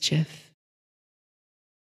mischief.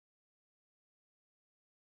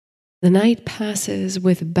 The night passes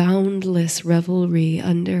with boundless revelry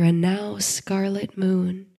under a now scarlet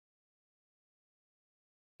moon.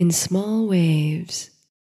 In small waves,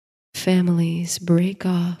 families break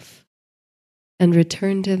off and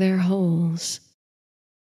return to their holes,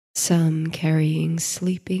 some carrying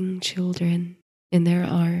sleeping children in their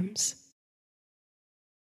arms.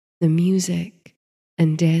 The music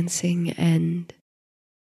and dancing end,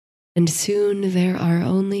 and soon there are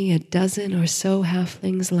only a dozen or so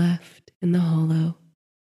halflings left in the hollow,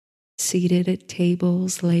 seated at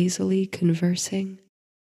tables lazily conversing,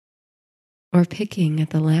 or picking at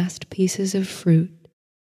the last pieces of fruit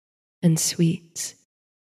and sweets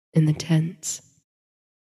in the tents.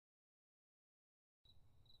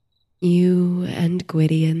 You and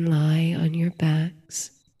Gwydion lie on your backs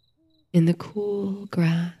in the cool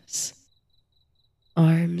grass,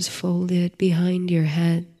 arms folded behind your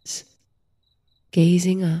heads,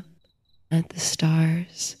 gazing up at the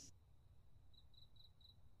stars.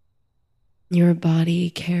 Your body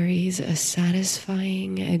carries a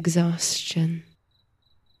satisfying exhaustion,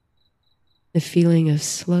 the feeling of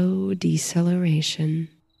slow deceleration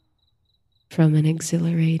from an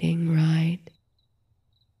exhilarating ride.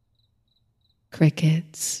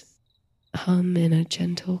 Crickets hum in a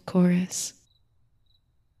gentle chorus.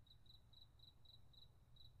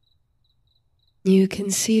 You can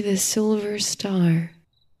see the silver star,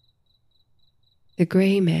 the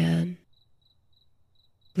gray man,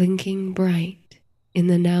 blinking bright in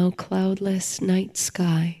the now cloudless night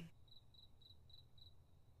sky.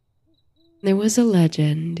 There was a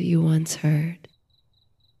legend you once heard.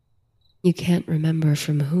 You can't remember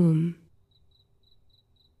from whom.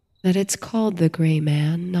 That it's called the gray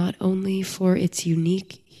man not only for its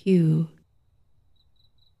unique hue,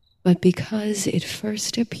 but because it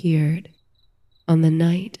first appeared on the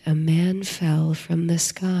night a man fell from the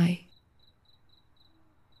sky.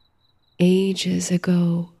 Ages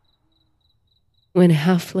ago, when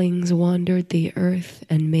halflings wandered the earth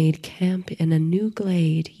and made camp in a new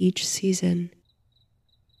glade each season,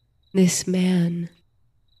 this man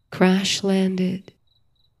crash-landed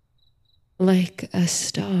like a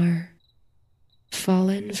star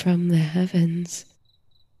fallen from the heavens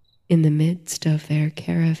in the midst of their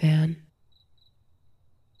caravan.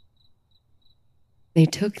 They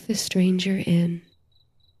took the stranger in,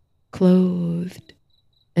 clothed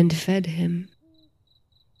and fed him,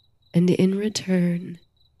 and in return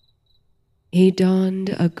he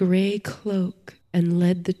donned a gray cloak and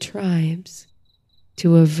led the tribes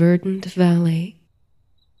to a verdant valley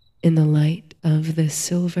in the light of the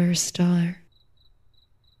silver star.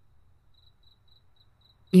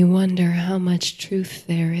 You wonder how much truth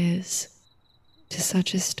there is to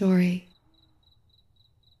such a story.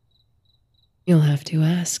 You'll have to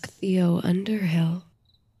ask Theo Underhill,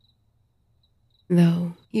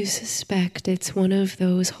 though you suspect it's one of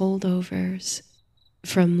those holdovers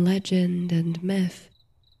from legend and myth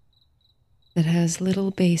that has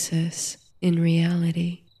little basis in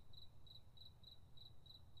reality.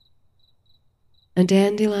 A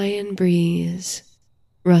dandelion breeze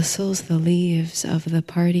rustles the leaves of the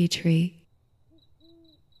party tree.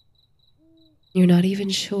 You're not even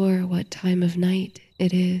sure what time of night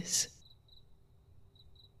it is.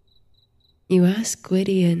 You ask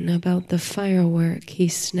Gwydion about the firework he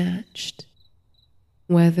snatched,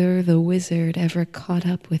 whether the wizard ever caught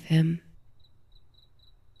up with him.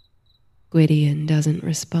 Gwydion doesn't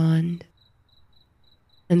respond,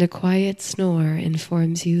 and a quiet snore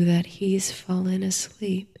informs you that he's fallen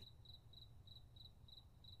asleep.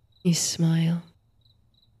 You smile.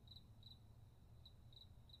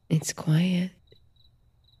 It's quiet,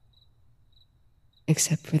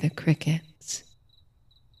 except for the crickets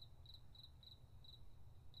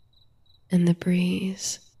and the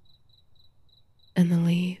breeze and the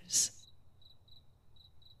leaves.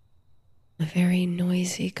 A very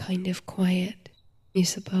noisy kind of quiet, you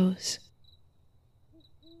suppose.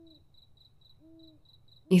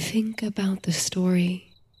 You think about the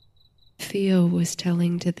story Theo was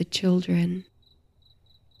telling to the children.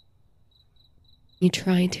 You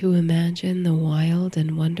try to imagine the wild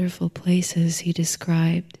and wonderful places he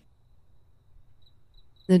described.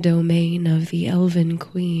 The domain of the elven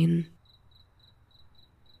queen,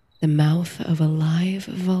 the mouth of a live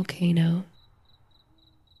volcano,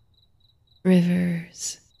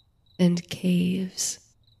 rivers and caves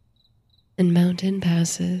and mountain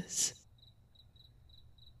passes.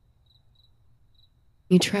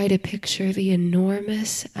 You try to picture the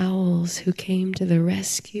enormous owls who came to the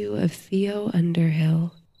rescue of Theo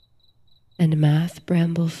Underhill and Math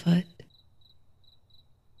Bramblefoot.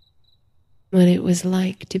 What it was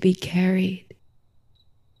like to be carried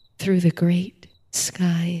through the great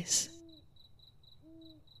skies.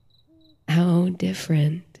 How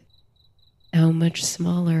different, how much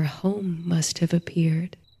smaller home must have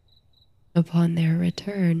appeared upon their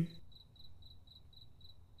return.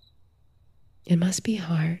 It must be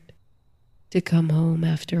hard to come home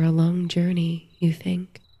after a long journey, you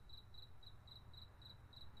think.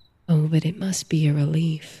 Oh, but it must be a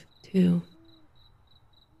relief, too.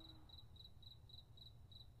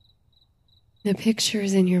 The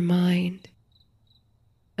pictures in your mind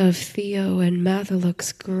of Theo and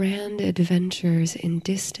Mathaluk's grand adventures in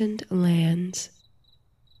distant lands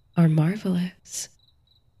are marvelous.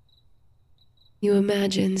 You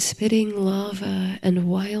imagine spitting lava and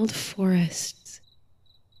wild forests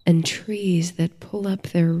and trees that pull up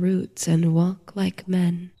their roots and walk like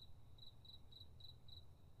men.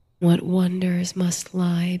 What wonders must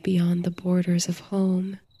lie beyond the borders of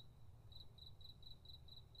home?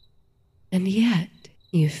 And yet,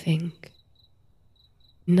 you think,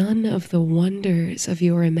 none of the wonders of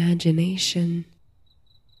your imagination,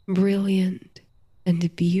 brilliant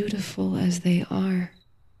and beautiful as they are,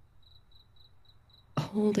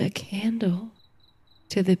 hold a candle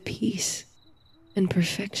to the peace and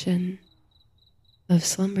perfection of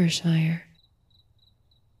Slumbershire.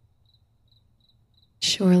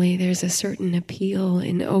 Surely there's a certain appeal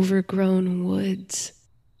in overgrown woods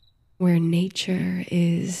where nature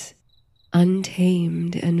is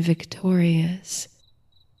untamed and victorious,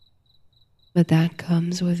 but that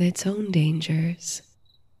comes with its own dangers,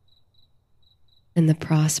 and the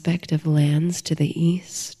prospect of lands to the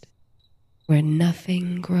east where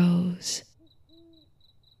nothing grows,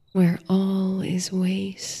 where all is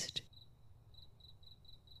waste.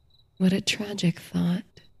 What a tragic thought.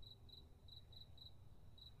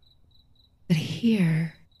 But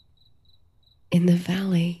here, in the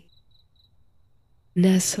valley,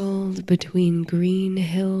 nestled between green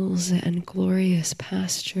hills and glorious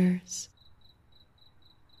pastures,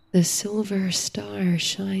 the silver star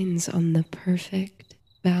shines on the perfect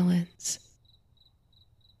balance.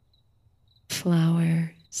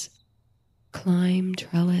 Flowers climb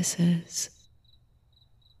trellises,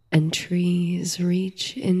 and trees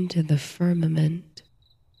reach into the firmament.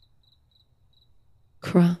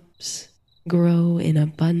 Crops grow in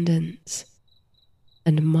abundance,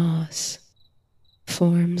 and moss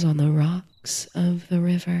forms on the rocks of the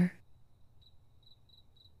river.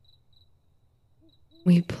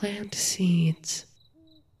 We plant seeds,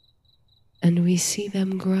 and we see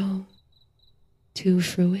them grow to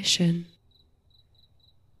fruition.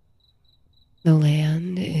 The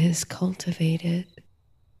land is cultivated,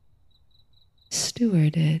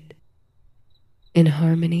 stewarded in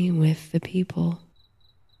harmony with the people.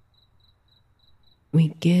 We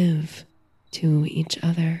give to each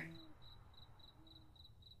other.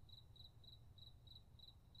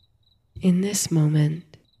 In this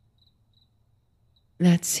moment,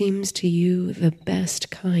 that seems to you the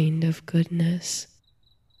best kind of goodness,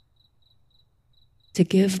 to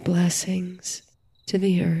give blessings to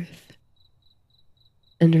the earth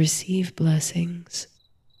and receive blessings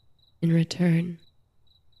in return.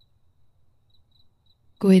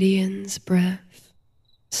 Gwydion's breath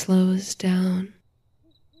slows down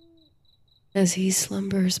as he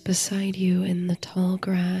slumbers beside you in the tall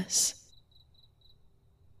grass,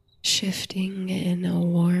 shifting in a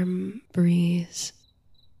warm breeze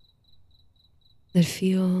that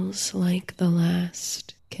feels like the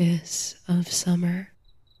last kiss of summer.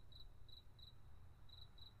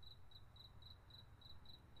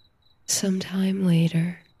 Sometime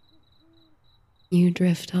later, you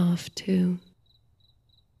drift off too,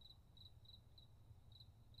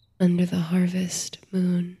 under the harvest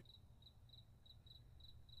moon.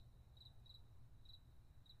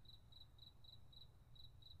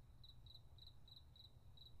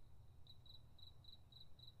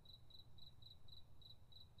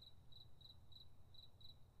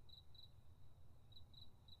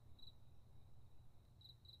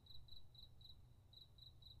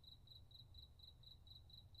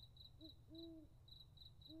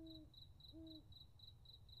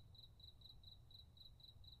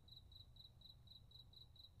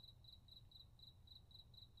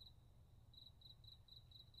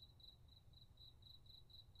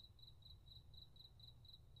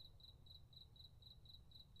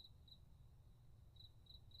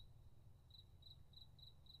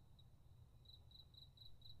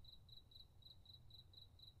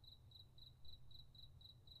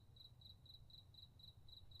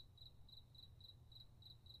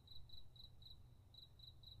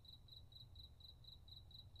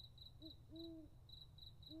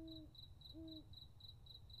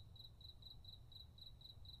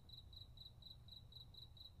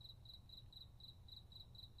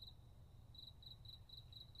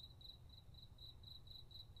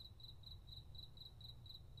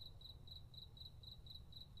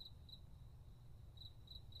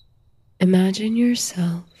 Imagine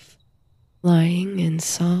yourself lying in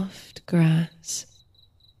soft grass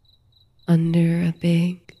under a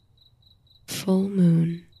big full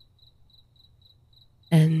moon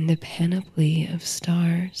and a panoply of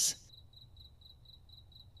stars.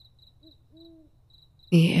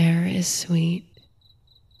 The air is sweet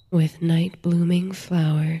with night blooming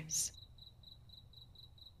flowers.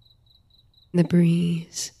 The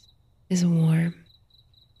breeze is warm.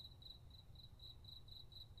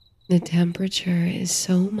 The temperature is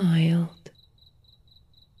so mild,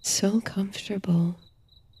 so comfortable,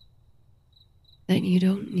 that you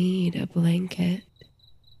don't need a blanket.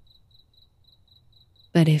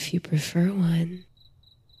 But if you prefer one,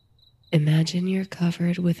 imagine you're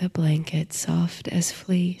covered with a blanket soft as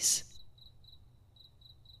fleece.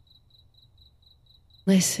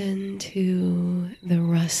 Listen to the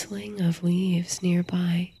rustling of leaves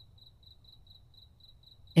nearby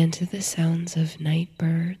and to the sounds of night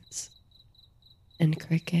birds and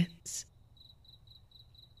crickets,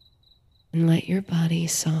 and let your body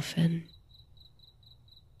soften.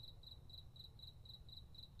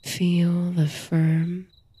 Feel the firm,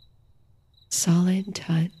 solid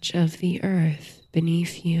touch of the earth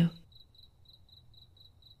beneath you.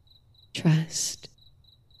 Trust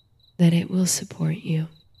that it will support you.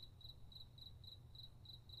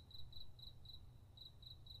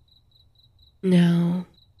 Now,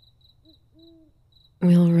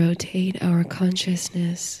 we'll rotate our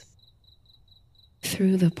consciousness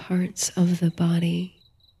through the parts of the body,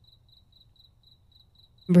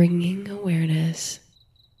 bringing awareness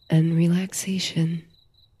and relaxation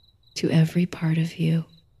to every part of you,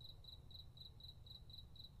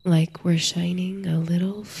 like we're shining a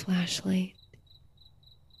little flashlight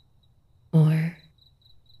or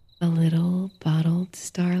a little bottled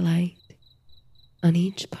starlight on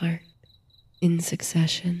each part in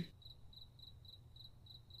succession,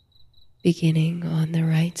 beginning on the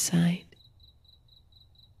right side.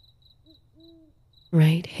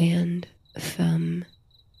 Right hand, thumb,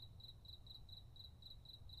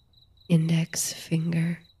 index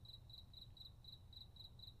finger,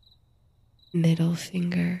 middle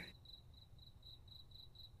finger,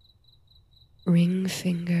 ring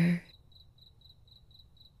finger,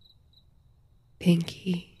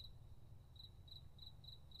 pinky,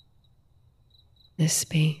 the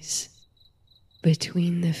space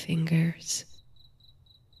between the fingers,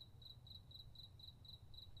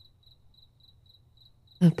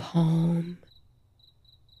 the palm,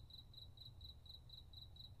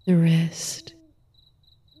 the wrist,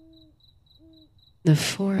 the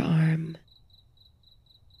forearm,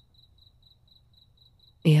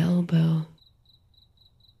 the elbow,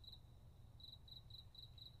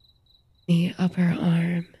 the upper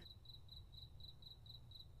arm,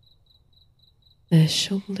 the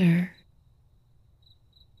shoulder,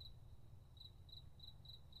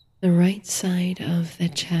 the right side of the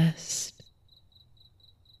chest,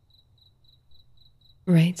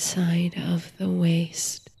 right side of the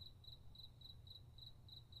waist,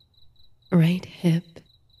 right hip,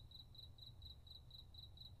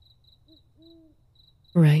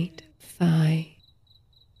 right thigh,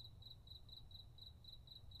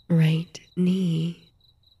 right knee,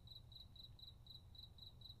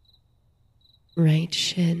 right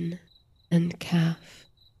shin and calf,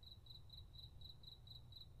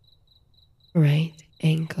 right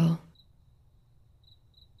ankle,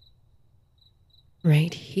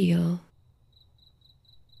 right heel,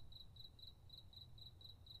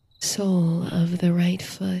 sole of the right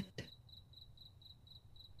foot,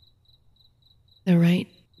 the right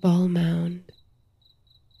ball mound,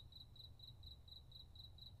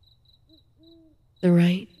 the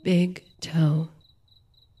right big toe,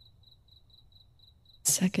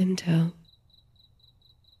 second toe,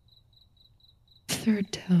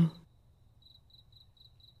 third toe,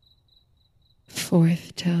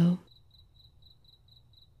 fourth toe,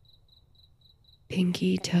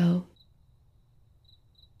 pinky toe,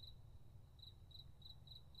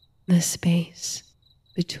 the space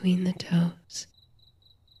between the toes.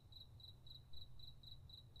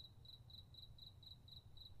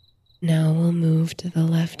 Now we'll move to the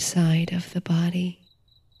left side of the body.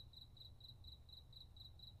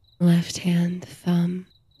 Left hand, thumb,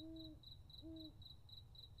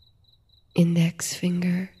 index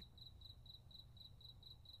finger,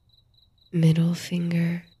 middle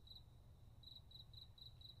finger,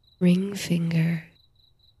 ring finger,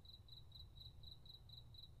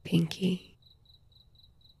 pinky,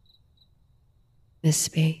 the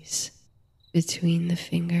space between the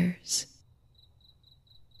fingers,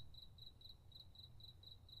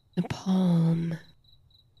 the palm,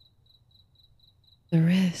 the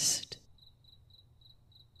wrist,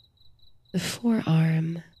 the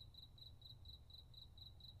forearm,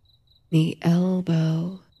 the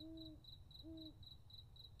elbow,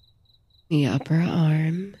 the upper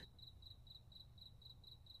arm,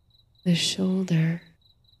 the shoulder,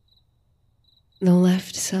 the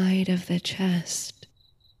left side of the chest,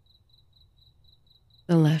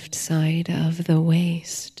 the left side of the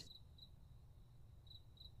waist,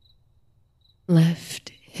 left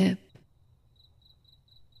hip,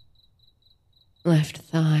 left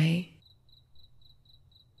thigh,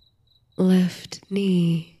 left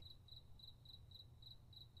knee,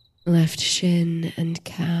 left shin and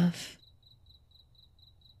calf,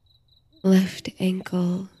 left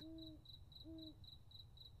ankle,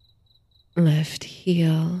 left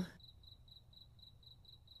heel,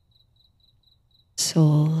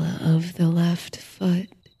 sole of the left foot,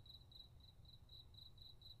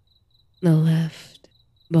 the left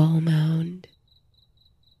ball mound,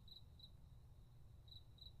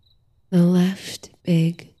 the left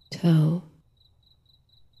big toe,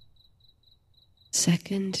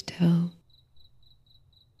 second toe,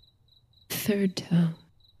 third toe,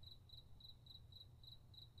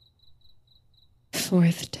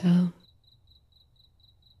 fourth toe,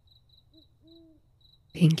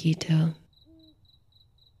 pinky toe,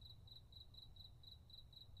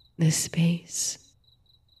 the space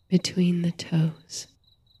between the toes.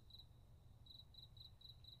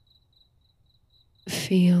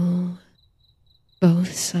 Feel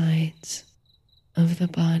both sides of the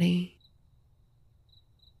body.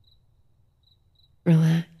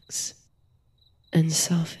 Relax and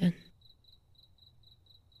soften.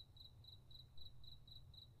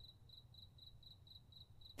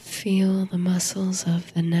 Feel the muscles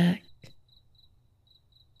of the neck,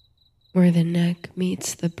 where the neck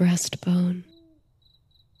meets the breastbone,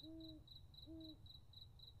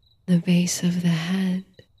 the base of the head,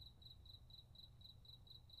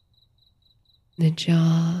 the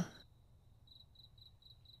jaw,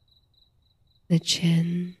 the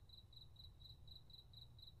chin,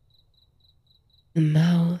 the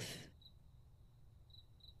mouth,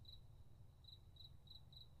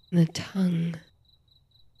 the tongue,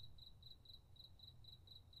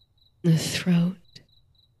 the throat,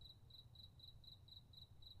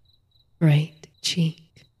 right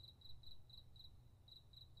cheek,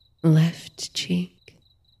 left cheek,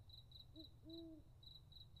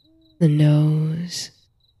 the nose,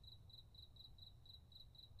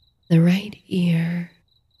 the right ear,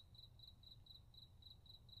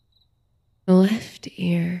 the left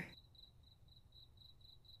ear,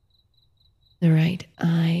 the right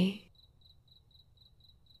eye,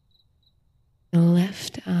 the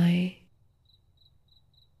left eye,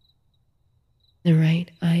 the right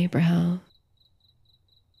eyebrow,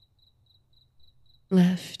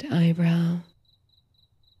 left eyebrow,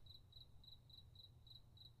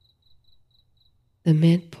 the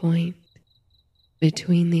midpoint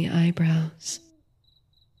between the eyebrows,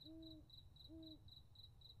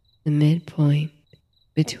 the midpoint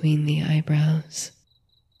between the eyebrows,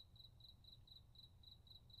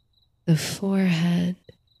 the forehead,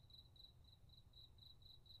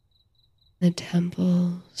 the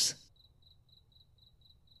temples,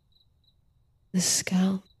 the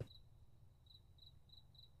scalp,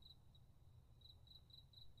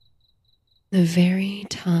 the very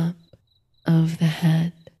top of the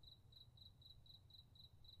head.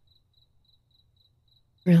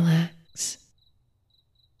 Relax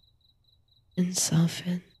and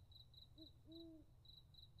soften.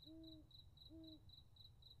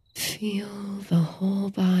 Feel the whole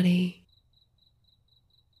body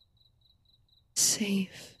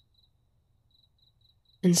safe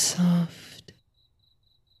and soft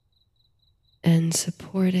and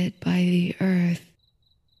supported by the earth.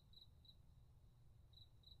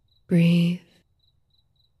 Breathe.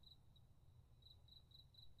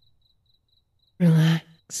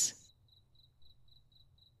 Relax.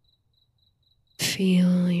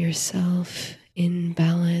 Feel yourself in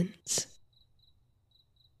balance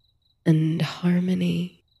and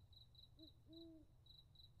harmony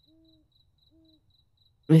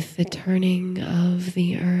with the turning of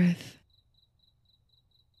the earth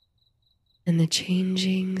and the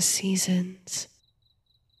changing seasons.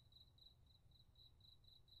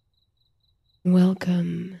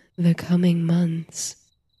 Welcome the coming months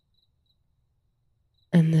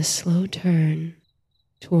and the slow turn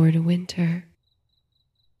toward winter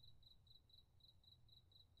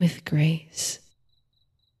with grace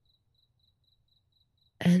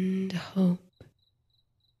and hope.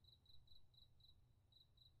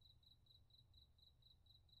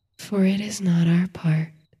 For it is not our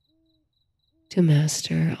part to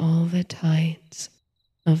master all the tides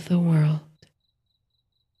of the world,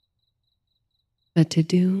 but to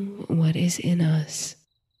do what is in us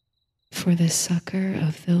for the succor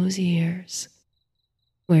of those years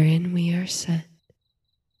wherein we are set,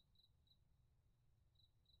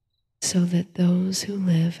 so that those who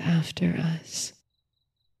live after us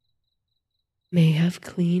may have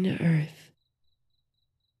clean earth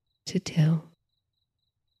to till.